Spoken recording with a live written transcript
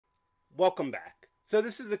Welcome back. So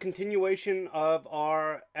this is a continuation of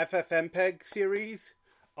our FFMPEG series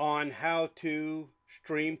on how to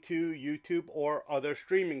stream to YouTube or other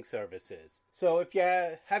streaming services. So if you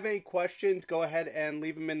have any questions, go ahead and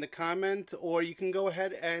leave them in the comments, or you can go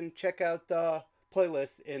ahead and check out the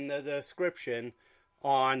playlist in the description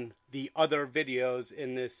on the other videos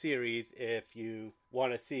in this series if you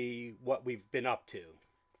want to see what we've been up to.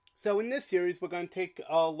 So in this series, we're going to take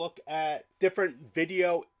a look at different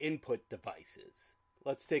video input devices.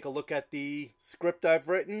 Let's take a look at the script I've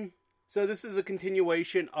written. So this is a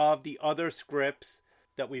continuation of the other scripts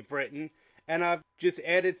that we've written, and I've just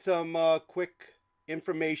added some quick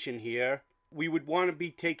information here. We would want to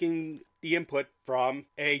be taking the input from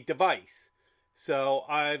a device. So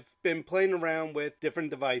I've been playing around with different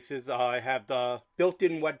devices. I have the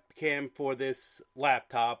built-in webcam for this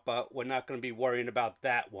laptop, but we're not going to be worrying about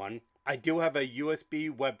that one. I do have a USB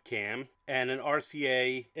webcam and an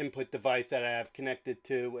RCA input device that I have connected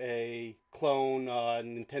to a clone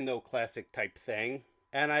Nintendo Classic type thing.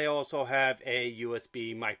 And I also have a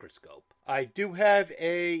USB microscope. I do have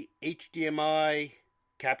a HDMI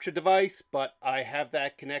capture device, but I have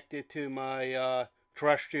that connected to my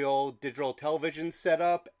terrestrial digital television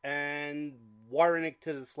setup, and wiring it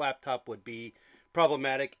to this laptop would be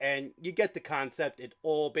problematic, and you get the concept. It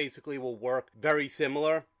all basically will work very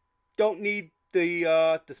similar. Don't need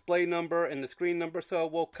the display number and the screen number, so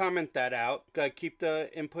we'll comment that out. Gotta keep the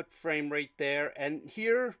input frame rate there, and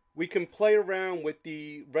here we can play around with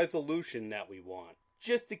the resolution that we want.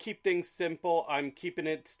 Just to keep things simple, I'm keeping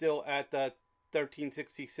it still at the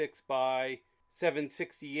 1366 by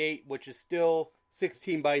 768, which is still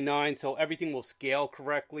 16 by 9, so everything will scale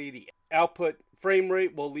correctly. The output frame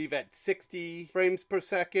rate will leave at 60 frames per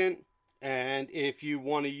second. And if you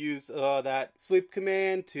want to use that sleep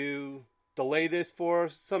command to delay this for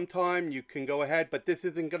some time, you can go ahead. But this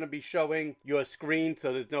isn't going to be showing your screen,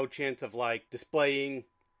 so there's no chance of like displaying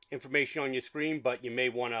information on your screen. But you may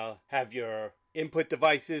want to have your input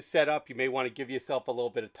devices set up. You may want to give yourself a little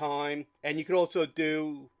bit of time. And you can also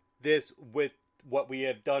do this with what we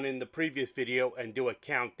have done in the previous video and do a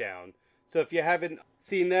countdown. So if you haven't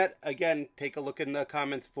seen that, again, take a look in the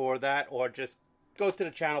comments for that, or just go to the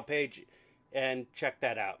channel page and check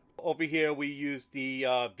that out. Over here we use the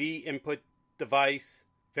V input device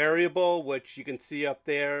variable, which you can see up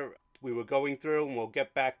there we were going through, and we'll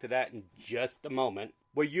get back to that in just a moment.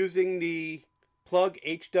 We're using the plug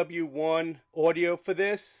HW1 audio for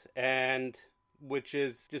this, and which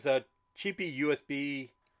is just a cheapy USB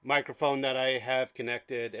microphone that I have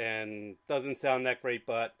connected, and doesn't sound that great,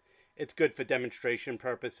 but it's good for demonstration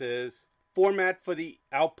purposes. Format for the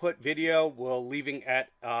output video, we're leaving at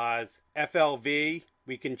as FLV.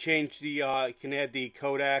 We can change the, you can add the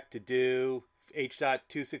codec to do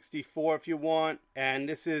H.264 if you want. And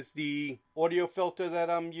this is the audio filter that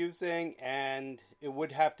I'm using, and it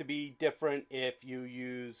would have to be different if you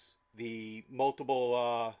use the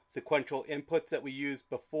multiple sequential inputs that we used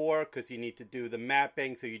before, because you need to do the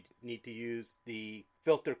mapping, so you need to use the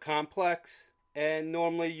filter complex. And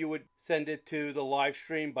normally you would send it to the live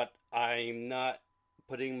stream, but I'm not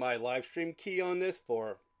putting my live stream key on this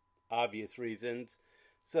for obvious reasons.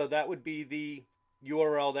 So that would be the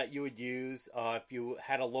URL that you would use. If you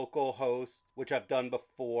had a local host, which I've done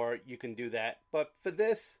before, you can do that. But for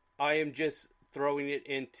this, I am just throwing it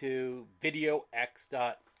into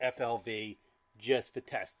videox.flv just for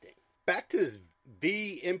testing. Back to this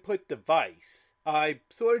V input device. I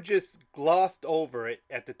sort of just glossed over it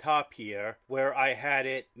at the top here, where I had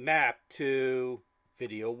it mapped to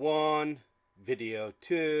video 1, video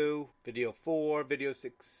 2, video 4, video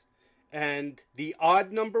 6. And the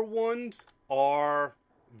odd number ones are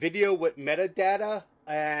video with metadata,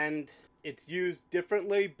 and it's used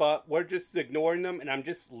differently, but we're just ignoring them, and I'm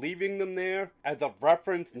just leaving them there as a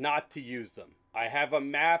reference not to use them. I have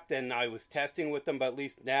them mapped, and I was testing with them, but at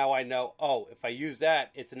least now I know, oh, if I use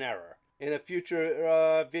that, it's an error. In a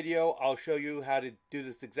future video, I'll show you how to do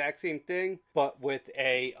this exact same thing, but with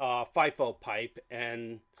a FIFO pipe,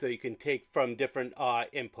 and so you can take from different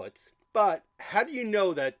inputs. But how do you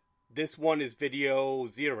know that this one is video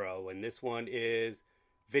 0 and this one is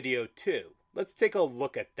video 2? Let's take a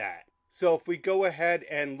look at that. So if we go ahead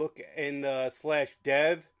and look in the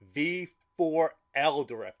 /dev V4L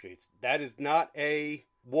directories, that is not a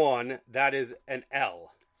 1, that is an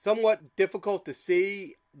L. Somewhat difficult to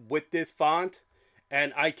see with this font,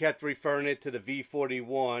 and I kept referring it to the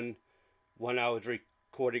V41 when I was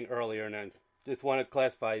recording earlier, and I just want to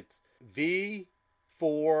classify it's V4L,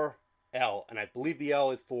 and I believe the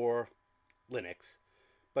L is for Linux.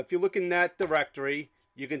 But if you look in that directory,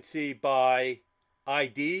 you can see by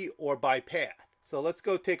ID or by path. So let's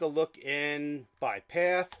go take a look in by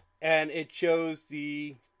path, and it shows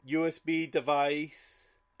the USB device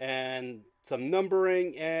and some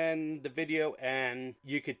numbering and the video, and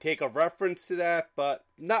you could take a reference to that, but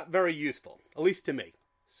not very useful, at least to me.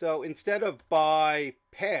 So instead of by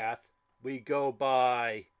path, we go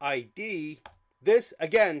by ID. This,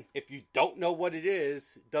 again, if you don't know what it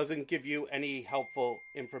is, doesn't give you any helpful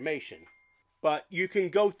information. But you can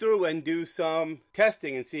go through and do some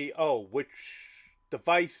testing and see, oh, which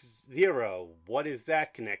device 0, what is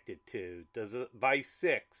that connected to? Device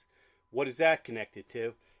 6, what is that connected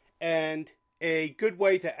to? And a good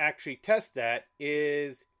way to actually test that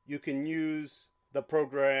is you can use the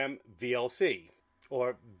program VLC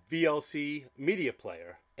or VLC Media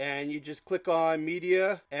Player. And you just click on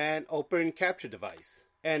Media and open Capture Device.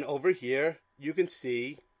 And over here, you can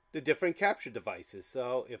see the different capture devices.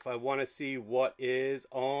 So if I want to see what is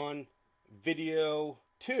on video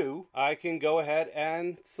 2, I can go ahead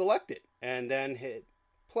and select it and then hit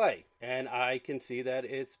play. And I can see that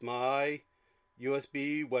it's my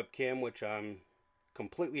USB webcam, which I'm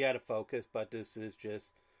completely out of focus, but this is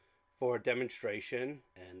just for demonstration,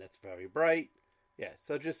 and that's very bright. Yeah,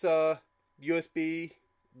 so just a USB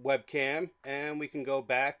webcam, and we can go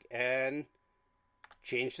back and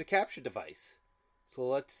change the capture device. So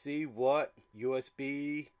let's see what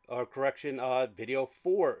USB, or correction, video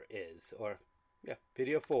 4 is, or yeah,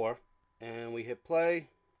 video 4. And we hit play,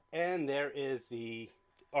 and there is the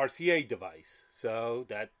RCA device. So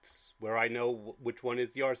that's where I know which one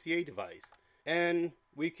is the RCA device. And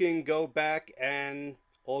we can go back and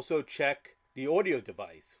also check the audio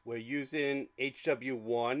device. We're using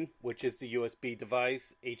HW1, which is the USB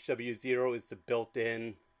device. HW0 is the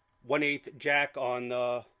built-in 1/8 jack on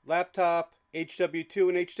the laptop. HW2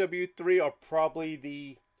 and HW3 are probably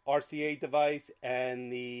the RCA device,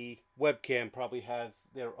 and the webcam probably has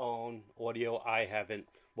their own audio. I haven't.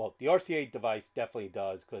 Well, the RCA device definitely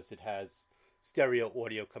does because it has stereo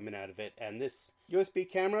audio coming out of it. And this USB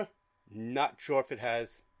camera, not sure if it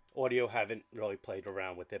has audio. Haven't really played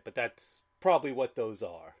around with it, but that's probably what those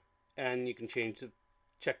are. And you can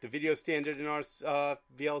check the video standard in our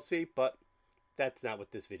VLC, but that's not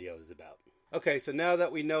what this video is about. Okay, so now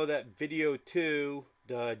that we know that video 2,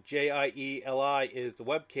 the JIELI is the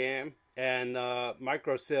webcam, and the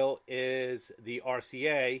microsil is the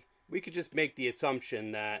RCA, we could just make the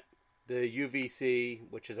assumption that the UVC,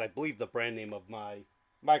 which is I believe the brand name of my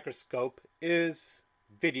microscope, is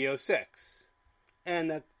video 6.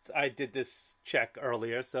 And I did this check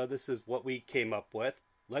earlier, so this is what we came up with.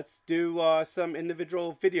 Let's do some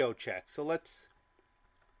individual video checks. So let's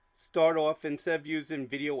start off, instead of using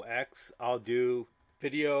video X, I'll do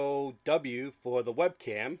video W for the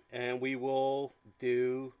webcam, and we will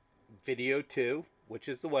do video 2, which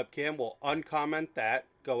is the webcam. We'll uncomment that,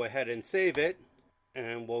 go ahead and save it,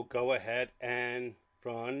 and we'll go ahead and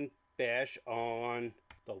run bash on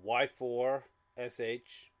the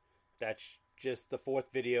Y4SH. That's just the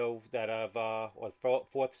 4th video that I've, or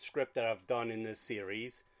 4th script that I've done in this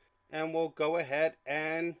series, and we'll go ahead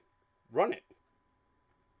and run it.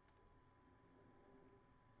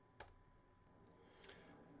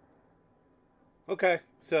 Okay,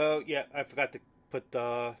 so yeah, I forgot to put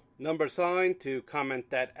the number sign to comment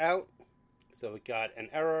that out. So we got an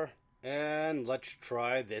error, and let's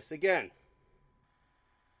try this again.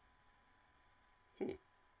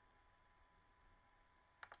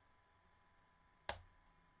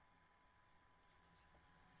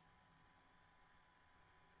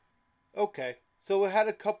 Okay, so we had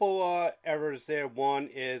a couple errors there. One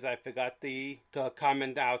is I forgot to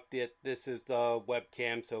comment out that this is the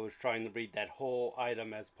webcam, so I was trying to read that whole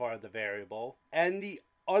item as part of the variable. And the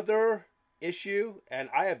other issue, and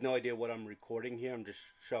I have no idea what I'm recording here, I'm just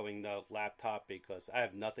showing the laptop because I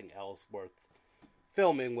have nothing else worth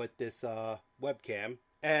filming with this webcam.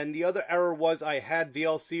 And the other error was I had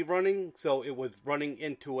VLC running, so it was running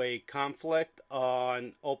into a conflict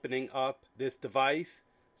on opening up this device.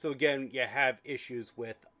 So again, you have issues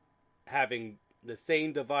with having the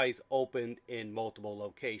same device opened in multiple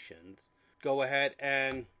locations. Go ahead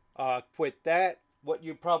and quit that. What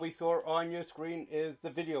you probably saw on your screen is the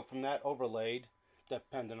video from that overlaid,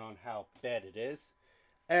 depending on how bad it is.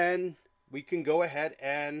 And we can go ahead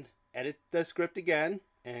and edit the script again.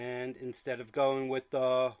 And instead of going with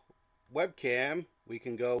the webcam, we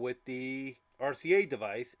can go with the RCA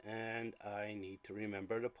device. And I need to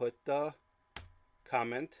remember to put the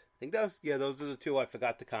comment. I think those are the 2 I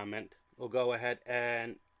forgot to comment. We'll go ahead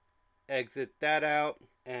and exit that out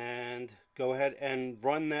and go ahead and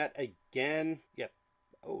run that again. Yep.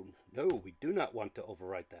 Oh no, we do not want to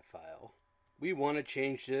overwrite that file. We want to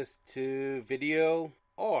change this to video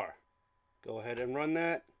R. Go ahead and run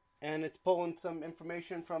that. And it's pulling some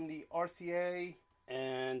information from the RCA.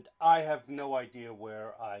 And I have no idea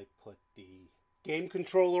where I put the game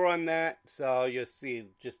controller on that. So you'll see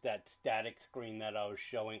just that static screen that I was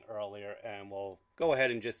showing earlier. And we'll go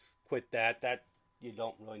ahead and just quit that. You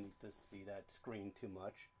don't really need to see that screen too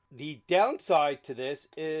much. The downside to this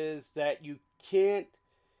is that you can't,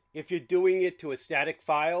 if you're doing it to a static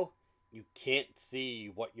file, you can't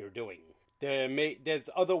see what you're doing. There's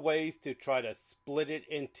other ways to try to split it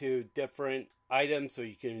into different items so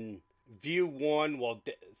you can view one while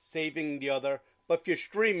saving the other. But if you're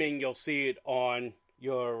streaming, you'll see it on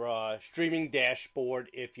your streaming dashboard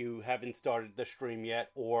if you haven't started the stream yet,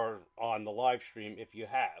 or on the live stream if you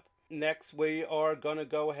have. Next, we are going to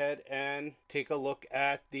go ahead and take a look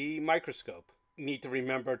at the microscope. You need to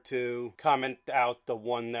remember to comment out the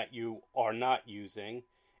one that you are not using.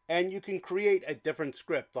 And you can create a different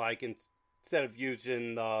script. Like instead of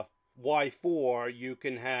using the Y4, you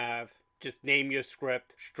can have, just name your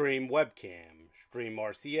script, stream webcam, stream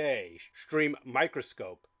RCA, stream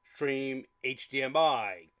microscope, stream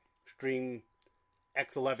HDMI, stream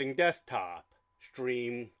X11 desktop,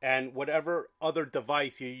 stream, and whatever other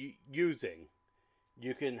device you're using.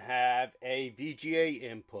 You can have a VGA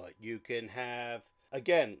input. You can have,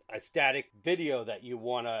 again, a static video that you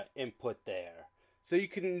want to input there. So you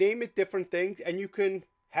can name it different things, and you can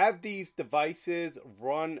have these devices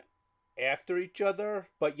run after each other,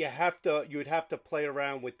 but you would have to play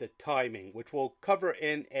around with the timing, which we'll cover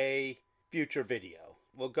in a future video.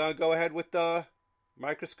 We're going to go ahead with the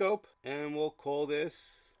microscope, and we'll call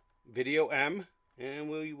this Video M, and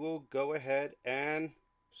we will go ahead and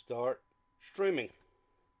start streaming.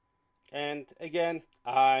 And again,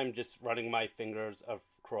 I'm just running my fingers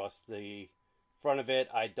across the front of it.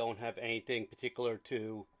 I don't have anything particular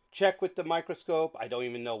to check with the microscope. I don't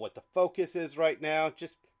even know what the focus is right now.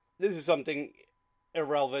 This is something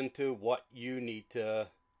irrelevant to what you need to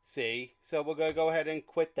see. So we're going to go ahead and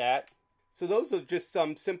quit that. So those are just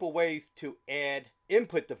some simple ways to add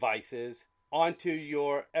input devices onto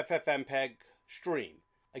your FFmpeg stream.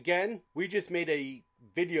 Again, we just made a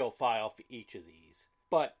video file for each of these.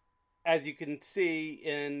 But as you can see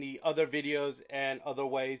in the other videos and other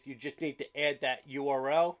ways, you just need to add that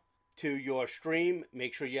URL to your stream.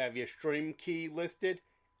 Make sure you have your stream key listed,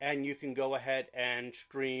 and you can go ahead and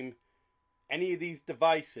stream any of these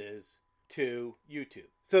devices to YouTube.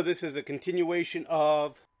 So this is a continuation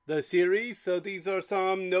of the series. So these are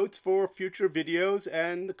some notes for future videos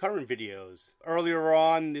and the current videos. Earlier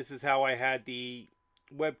on, this is how I had the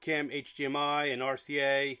webcam, HDMI, and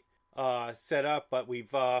RCA set up, but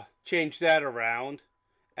we've changed that around.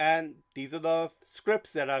 And these are the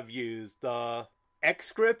scripts that I've used. The X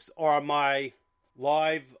scripts are my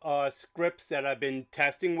live scripts that I've been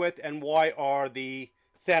testing with, and Y are the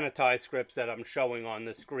sanitized scripts that I'm showing on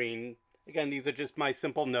the screen. Again, these are just my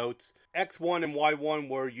simple notes. X1 and Y1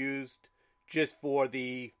 were used just for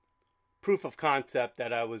the proof of concept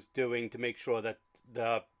that I was doing to make sure that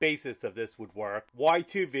the basis of this would work.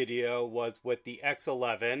 Y2 video was with the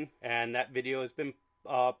X11, and that video has been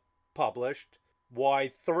published.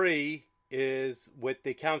 Y3 is with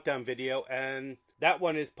the countdown video, and that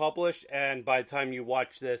one is published, and by the time you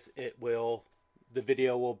watch this, the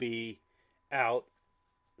video will be out.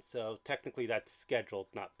 So technically that's scheduled,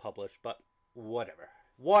 not published, but whatever.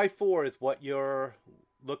 Y4 is what you're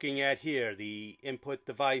looking at here. The input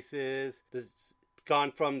devices, it's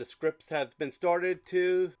gone from the scripts have been started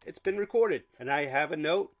to it's been recorded. And I have a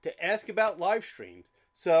note to ask about live streams.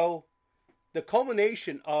 So the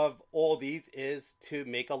culmination of all these is to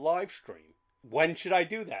make a live stream. When should I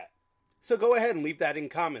do that? So go ahead and leave that in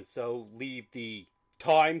comments. So leave the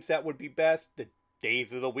times that would be best, the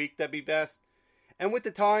days of the week that'd be best. And with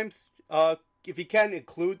the times, if you can,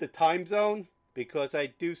 include the time zone, because I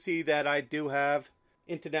do see that I do have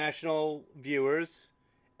international viewers,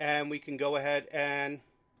 and we can go ahead and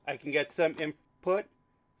I can get some input.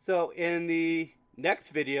 So in the next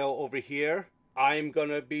video over here, I'm going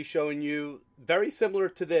to be showing you very similar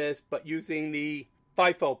to this, but using the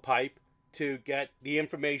FIFO pipe to get the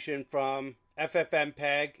information from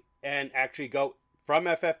FFmpeg and actually go from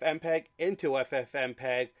FFmpeg into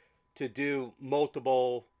FFmpeg to do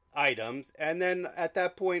multiple items. And then at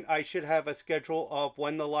that point, I should have a schedule of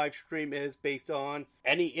when the live stream is based on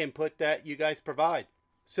any input that you guys provide.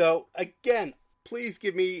 So again, please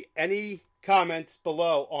give me any comments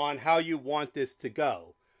below on how you want this to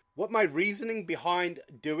go. What my reasoning behind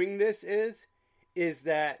doing this is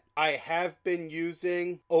that I have been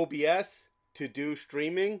using OBS to do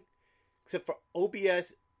streaming, except for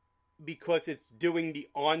OBS because it's doing the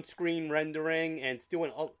on-screen rendering and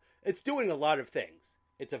it's doing a lot of things.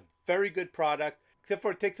 It's a very good product, except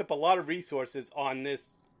for it takes up a lot of resources on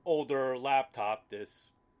this older laptop,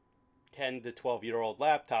 this 10 to 12-year-old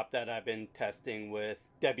laptop that I've been testing with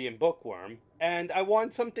Debian Bookworm. And I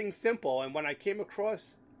want something simple, and when I came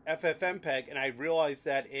across FFmpeg and I realized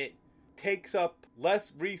that it takes up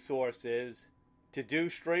less resources to do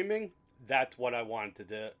streaming, that's what I wanted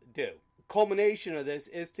to do. Culmination of this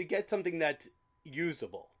is to get something that's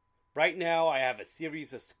usable. Right now I have a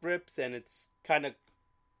series of scripts and it's kind of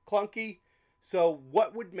clunky. So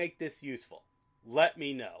what would make this useful? Let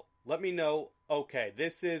me know. Let me know, okay,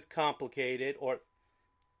 this is complicated or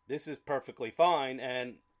this is perfectly fine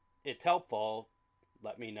and it's helpful.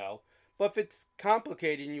 Let me know. But if it's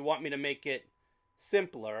complicated and you want me to make it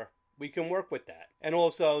simpler, we can work with that. And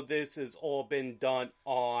also, this has all been done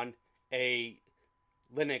on a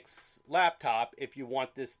Linux laptop. If you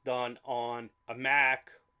want this done on a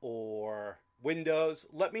Mac or Windows,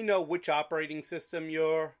 let me know which operating system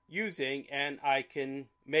you're using and I can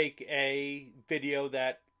make a video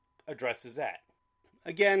that addresses that.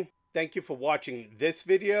 Again, thank you for watching this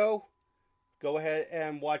video. Go ahead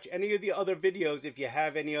and watch any of the other videos if you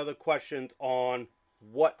have any other questions on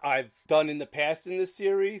what I've done in the past in this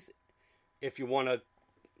series. If you want to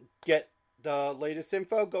get the latest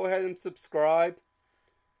info, go ahead and subscribe.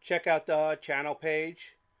 Check out the channel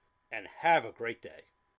page and have a great day.